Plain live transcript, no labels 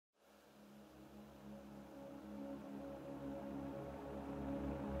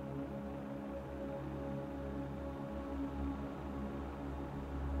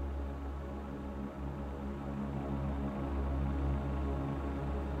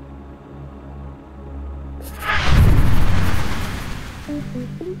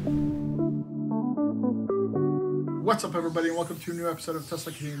What's up, everybody, and welcome to a new episode of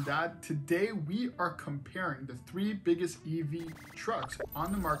Tesla Canadian Dad. Today we are comparing the three biggest EV trucks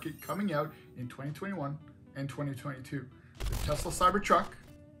on the market coming out in 2021 and 2022. The Tesla Cybertruck,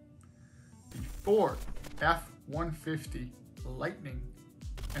 the Ford F-150 Lightning,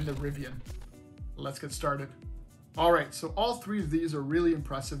 and the Rivian. Let's get started. All right, so all three of these are really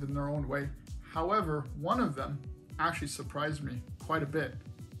impressive in their own way. However, one of them actually surprised me quite a bit,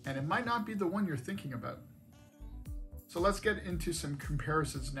 and it might not be the one you're thinking about. So let's get into some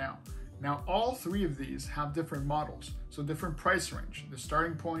comparisons now. Now, all three of these have different models, so different price range, the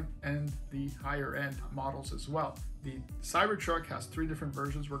starting point and the higher end models as well. The Cybertruck has three different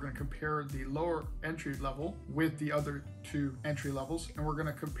versions. We're going to compare the lower entry level with the other two entry levels, and we're going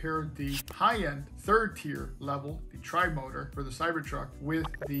to compare the high-end third tier level, the tri-motor for the Cybertruck, with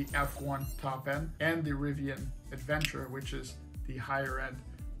the F1 top end and the Rivian Adventure, which is the higher end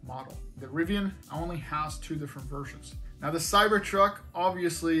model. The Rivian only has two different versions. Now, the Cybertruck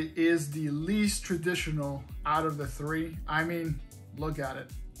obviously is the least traditional out of the three. I mean, look at it.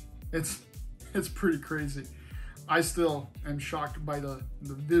 It's pretty crazy. I still am shocked by the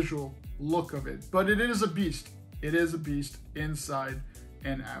visual look of it, but it is a beast. It is a beast inside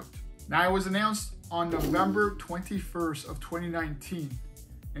and out. Now, it was announced on November 21st of 2019,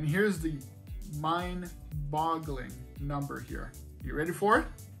 and here's the mind-boggling number here. You ready for it?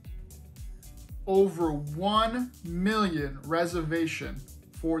 Over 1 million reservation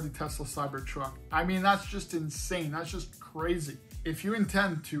for the Tesla Cybertruck. I mean, that's just insane. That's just crazy. If you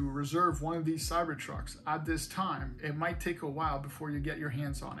intend to reserve one of these Cybertrucks at this time, it might take a while before you get your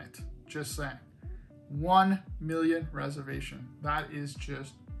hands on it. Just saying. 1 million reservation. That is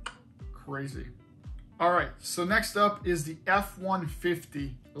just crazy. All right, so next up is the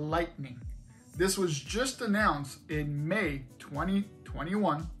F-150 Lightning. This was just announced in May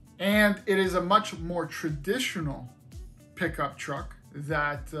 2021. And it is a much more traditional pickup truck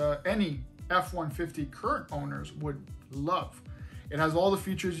that any F-150 current owners would love. It has all the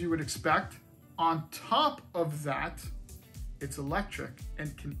features you would expect. On top of that, it's electric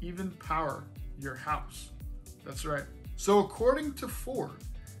and can even power your house. That's right. So according to Ford,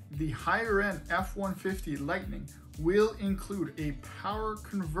 the higher end F-150 Lightning will include a power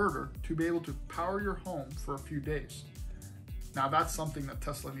converter to be able to power your home for a few days. Now, that's something that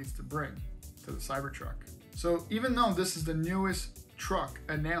Tesla needs to bring to the Cybertruck. So even though this is the newest truck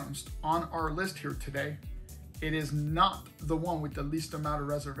announced on our list here today, it is not the one with the least amount of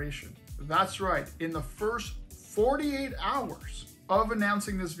reservation. That's right. In the first 48 hours of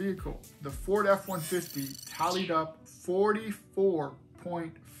announcing this vehicle, the Ford F-150 tallied up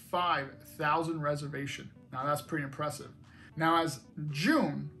 44.5 thousand reservation. Now, that's pretty impressive. Now, as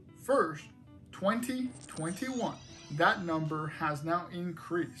June 1st, 2021, that number has now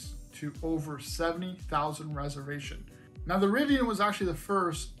increased to over 70,000 reservation. Now, the Rivian was actually the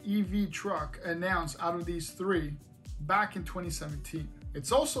first EV truck announced out of these three back in 2017.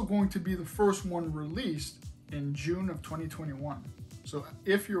 It's also going to be the first one released in June of 2021. So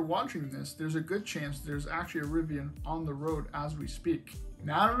if you're watching this, there's a good chance there's actually a Rivian on the road as we speak.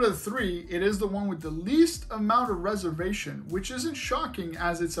 Now, out of the three, it is the one with the least amount of reservation, which isn't shocking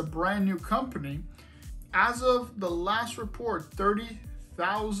as it's a brand new company. As of the last report,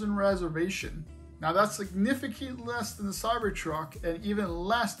 30,000 reservation. Now, that's significantly less than the Cybertruck and even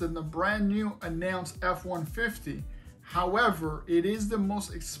less than the brand new announced F-150. However, it is the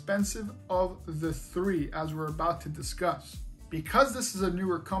most expensive of the three, as we're about to discuss. Because this is a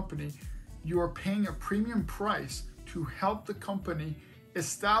newer company, you are paying a premium price to help the company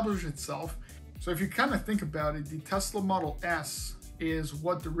establish itself. So if you kind of think about it, the Tesla Model S is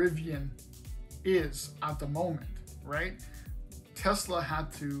what the Rivian is at the moment, right? Tesla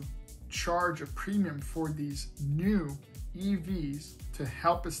had to charge a premium for these new EVs to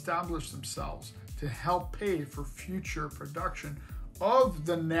help establish themselves, to help pay for future production of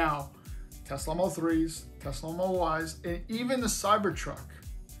the now Tesla Model 3s, Tesla Model Ys, and even the Cybertruck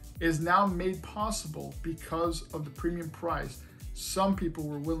is now made possible because of the premium price some people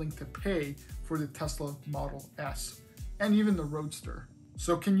were willing to pay for the Tesla Model S and even the Roadster.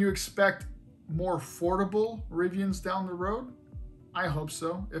 So can you expect more affordable Rivians down the road? I hope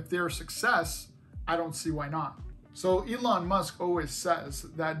so. If they're a success, I don't see why not. So Elon Musk always says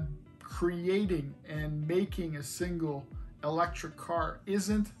that creating and making a single electric car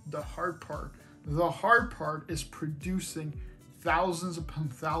isn't the hard part. The hard part is producing thousands upon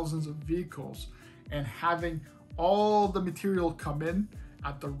thousands of vehicles and having all the material come in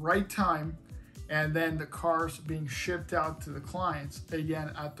at the right time, and then the cars being shipped out to the clients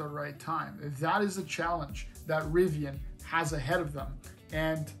again at the right time. That is a challenge that Rivian has ahead of them.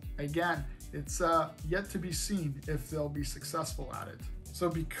 And again, it's yet to be seen if they'll be successful at it. So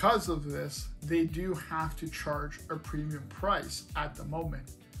because of this, they do have to charge a premium price at the moment.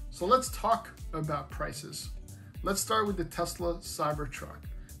 So let's talk about prices. Let's start with the Tesla Cybertruck.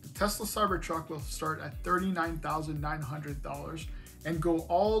 The Tesla Cybertruck will start at $39,900 and go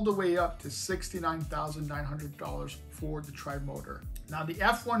all the way up to $69,900 for the tri-motor. Now the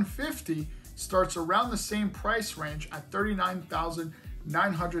F-150 starts around the same price range at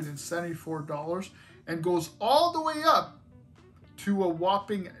 $39,974 and goes all the way up to a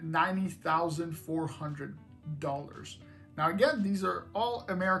whopping $90,400. Now again, these are all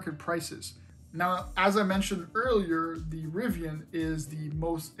American prices. Now, as I mentioned earlier, the Rivian is the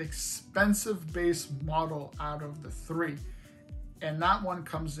most expensive base model out of the three. And that one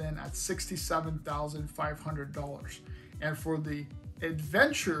comes in at $67,500. And for the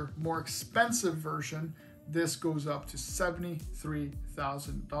Adventure, more expensive version, this goes up to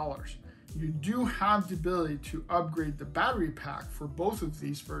 $73,000. You do have the ability to upgrade the battery pack for both of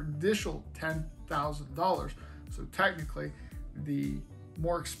these for an additional $10,000. So technically, the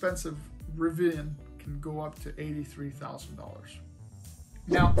more expensive Rivian can go up to $83,000.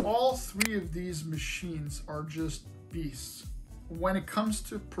 Now, all three of these machines are just beasts. When it comes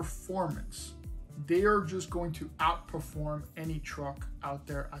to performance, they are just going to outperform any truck out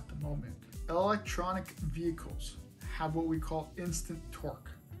there at the moment. Electronic vehicles have what we call instant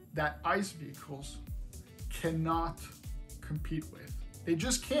torque that ICE vehicles cannot compete with. They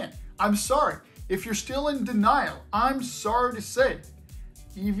just can't. I'm sorry. If you're still in denial, I'm sorry to say,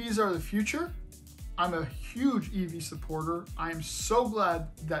 EVs are the future. I'm a huge EV supporter. I am so glad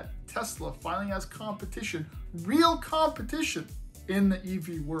that Tesla finally has competition, real competition in the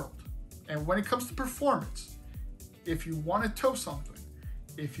EV world. And when it comes to performance, if you want to tow something,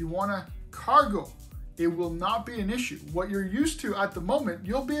 if you want to cargo, it will not be an issue. What you're used to at the moment,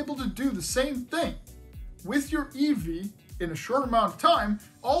 you'll be able to do the same thing with your EV in a short amount of time.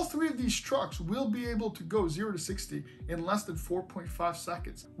 All three of these trucks will be able to go 0 to 60 in less than 4.5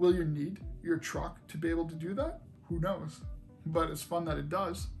 seconds. Will you need your truck to be able to do that? Who knows? But it's fun that it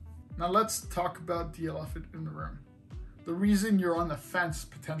does. Now let's talk about the elephant in the room. The reason you're on the fence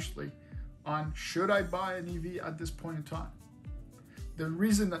potentially on should I buy an EV at this point in time. The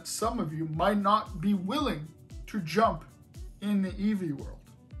reason that some of you might not be willing to jump in the EV world.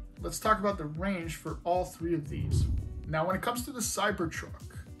 Let's talk about the range for all three of these. Now, when it comes to the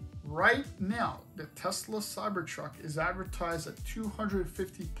Cybertruck, right now, the Tesla Cybertruck is advertised at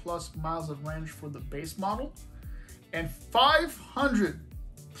 250 plus miles of range for the base model and 500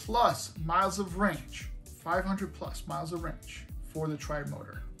 plus miles of range, 500 plus miles of range for the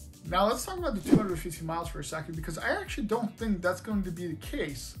tri-motor. Now let's talk about the 250 miles for a second, because I actually don't think that's going to be the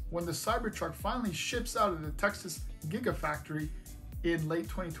case when the Cybertruck finally ships out of the Texas Gigafactory in late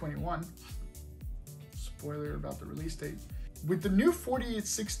 2021. Spoiler about the release date. With the new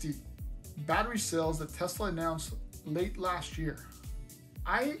 4860 battery cells that Tesla announced late last year,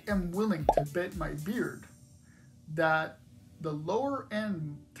 I am willing to bet my beard that the lower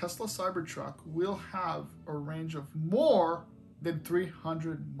end Tesla Cybertruck will have a range of more than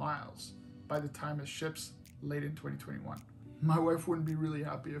 300 miles by the time it ships late in 2021. My wife wouldn't be really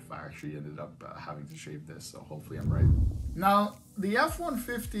happy if I actually ended up having to shave this, so hopefully I'm right. Now, the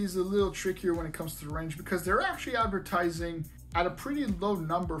F-150 is a little trickier when it comes to the range because they're actually advertising at a pretty low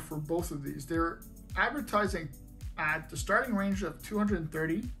number for both of these. They're advertising at the starting range of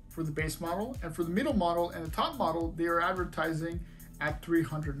 230 for the base model, and for the middle model and the top model, they are advertising at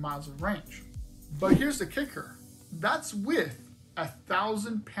 300 miles of range. But here's the kicker. That's with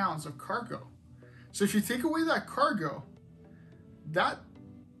 1,000 pounds of cargo. So if you take away that cargo, that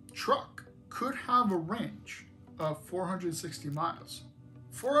truck could have a range of 460 miles.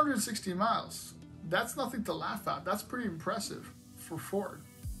 460 miles, that's nothing to laugh at. That's pretty impressive for Ford.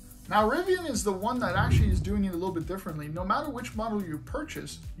 Now, Rivian is the one that actually is doing it a little bit differently. No matter which model you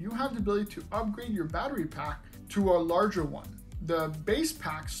purchase, you have the ability to upgrade your battery pack to a larger one. The base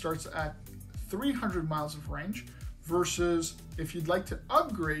pack starts at 300 miles of range, versus if you'd like to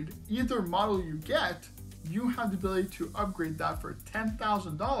upgrade either model you get, you have the ability to upgrade that for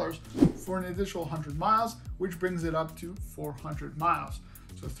 $10,000 for an additional 100 miles, which brings it up to 400 miles.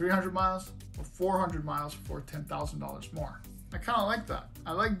 So 300 miles or 400 miles for $10,000 more. I kind of like that.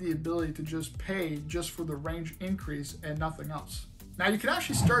 I like the ability to just pay just for the range increase and nothing else. Now you can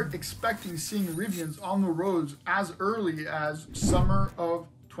actually start expecting seeing Rivians on the roads as early as summer of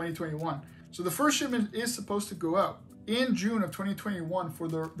 2021. So the first shipment is supposed to go out in June of 2021 for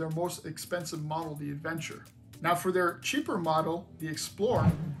their most expensive model, the Adventure. Now for their cheaper model, the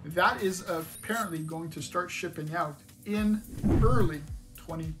Explorer, that is apparently going to start shipping out in early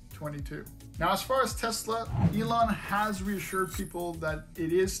 2022. Now, as far as Tesla, Elon has reassured people that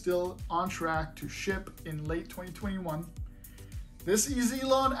it is still on track to ship in late 2021. This is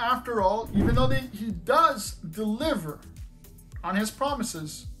Elon after all, even though he does deliver on his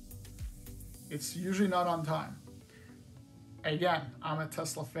promises, it's usually not on time. Again, I'm a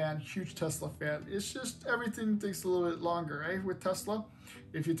Tesla fan, huge Tesla fan. It's just everything takes a little bit longer, eh, with Tesla.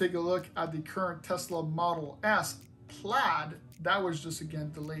 If you take a look at the current Tesla Model S Plaid, that was just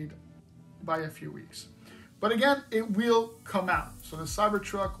again delayed by a few weeks. But again, it will come out. So the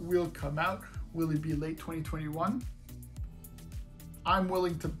Cybertruck will come out. Will it be late 2021? I'm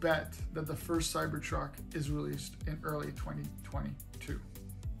willing to bet that the first Cybertruck is released in early 2022.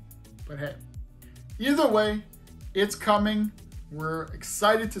 But hey, either way, it's coming. We're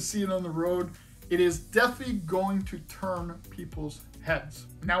excited to see it on the road. It is definitely going to turn people's heads.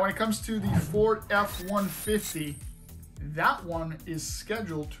 Now, when it comes to the Ford F-150, that one is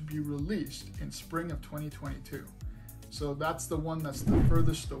scheduled to be released in spring of 2022. So that's the one that's the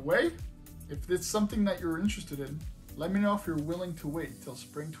furthest away. If it's something that you're interested in, let me know if you're willing to wait till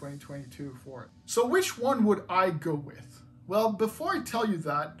spring 2022 for it. So which one would I go with? Well, before I tell you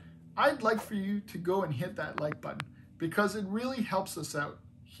that, I'd like for you to go and hit that like button because it really helps us out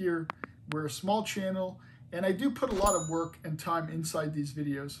here. We're a small channel and I do put a lot of work and time inside these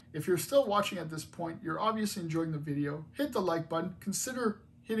videos. If you're still watching at this point, you're obviously enjoying the video. Hit the like button, consider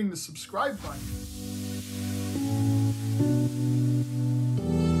hitting the subscribe button.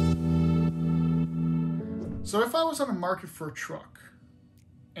 So if I was on the market for a truck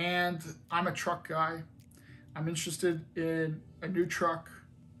and I'm a truck guy, I'm interested in a new truck,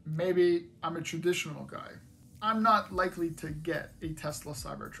 maybe I'm a traditional guy, I'm not likely to get a Tesla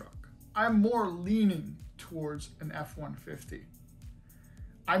Cybertruck. I'm more leaning towards an F-150.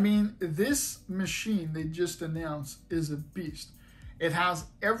 I mean, this machine they just announced is a beast. It has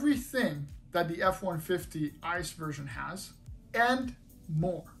everything that the F-150 ICE version has and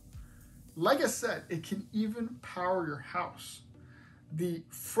more. Like I said, it can even power your house. The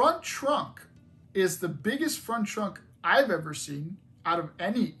front trunk is the biggest front trunk I've ever seen out of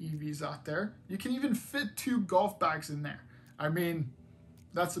any EVs out there. You can even fit 2 golf bags in there. I mean,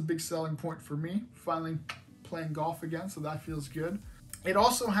 that's a big selling point for me, finally playing golf again, so that feels good. It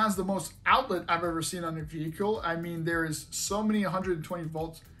also has the most outlet I've ever seen on a vehicle. I mean, there is so many 120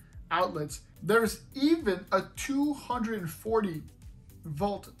 volts outlets. There's even a 240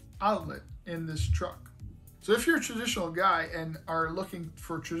 volt outlet in this truck. So if you're a traditional guy and are looking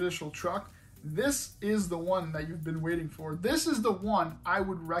for a traditional truck, this is the one that you've been waiting for. This is the one I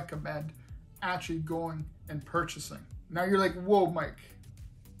would recommend actually going and purchasing. Now you're like, whoa, Mike,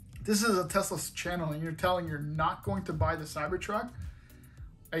 this is a Tesla channel and you're telling you're not going to buy the Cybertruck?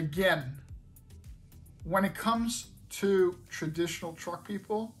 Again, when it comes to traditional truck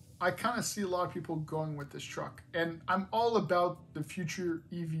people, I kind of see a lot of people going with this truck, and I'm all about the future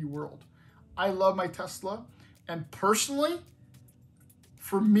EV world. I love my Tesla, and personally,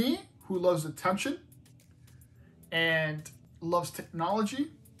 for me, who loves attention and loves technology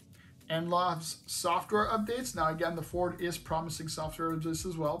and loves software updates. Now, again, the Ford is promising software updates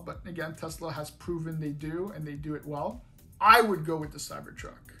as well, but again, Tesla has proven they do, and they do it well. I would go with the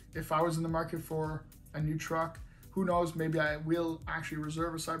Cybertruck. If I was in the market for a new truck, who knows, maybe I will actually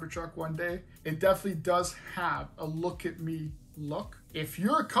reserve a Cybertruck one day. It definitely does have a look at me look. If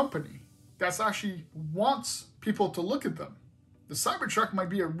you're a company that actually wants people to look at them, the Cybertruck might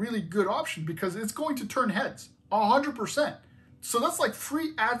be a really good option because it's going to turn heads 100%. So that's like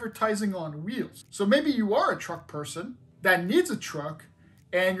free advertising on wheels. So maybe you are a truck person that needs a truck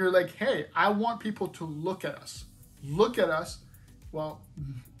and you're like, hey, I want people to look at us. Look at us. Well,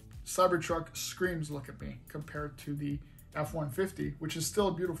 Cybertruck screams look at me compared to the F-150, which is still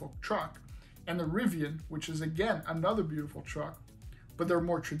a beautiful truck, and the Rivian, which is again another beautiful truck, but they're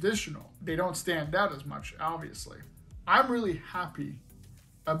more traditional. They don't stand out as much, obviously. I'm really happy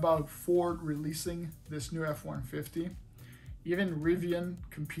about Ford releasing this new F-150. Even Rivian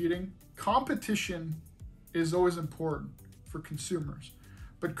competing. Competition is always important for consumers,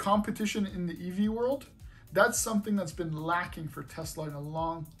 but competition in the EV world, that's something that's been lacking for Tesla in a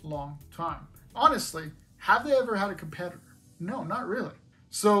long, long time. Honestly, have they ever had a competitor? No, not really.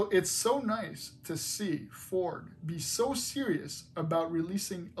 So it's so nice to see Ford be so serious about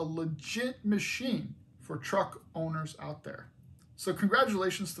releasing a legit machine for truck owners out there. So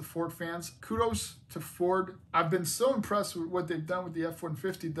congratulations to Ford fans. Kudos to Ford. I've been so impressed with what they've done with the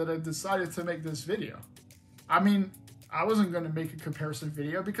F-150 that I decided to make this video. I mean, I wasn't going to make a comparison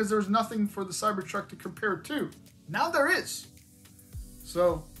video because there's nothing for the Cybertruck to compare to. Now there is.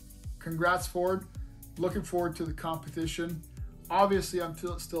 So congrats, Ford. Looking forward to the competition. Obviously, I'm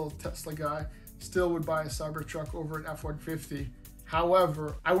still a Tesla guy, still would buy a Cybertruck over an F-150.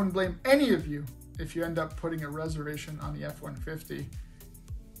 However, I wouldn't blame any of you if you end up putting a reservation on the F-150.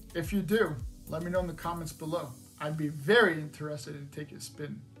 If you do, let me know in the comments below. I'd be very interested in taking a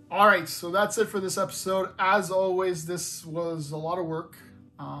spin. All right, so that's it for this episode. As always, this was a lot of work.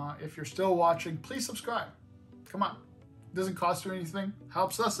 If you're still watching, please subscribe. Come on. It doesn't cost you anything,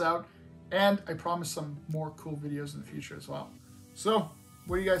 helps us out, and I promise some more cool videos in the future as well. So,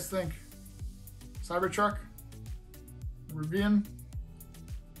 what do you guys think? Cybertruck, Rivian,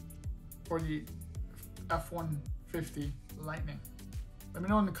 or the F-150 Lightning? Let me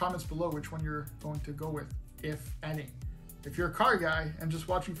know in the comments below which one you're going to go with, if any. If you're a car guy and just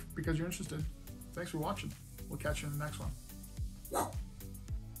watching because you're interested, thanks for watching. We'll catch you in the next one.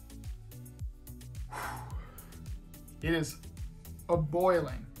 It is a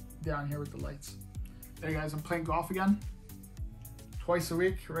boiling down here with the lights. Hey guys, I'm playing golf again. Twice a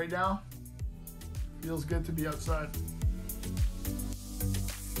week right now. Feels good to be outside.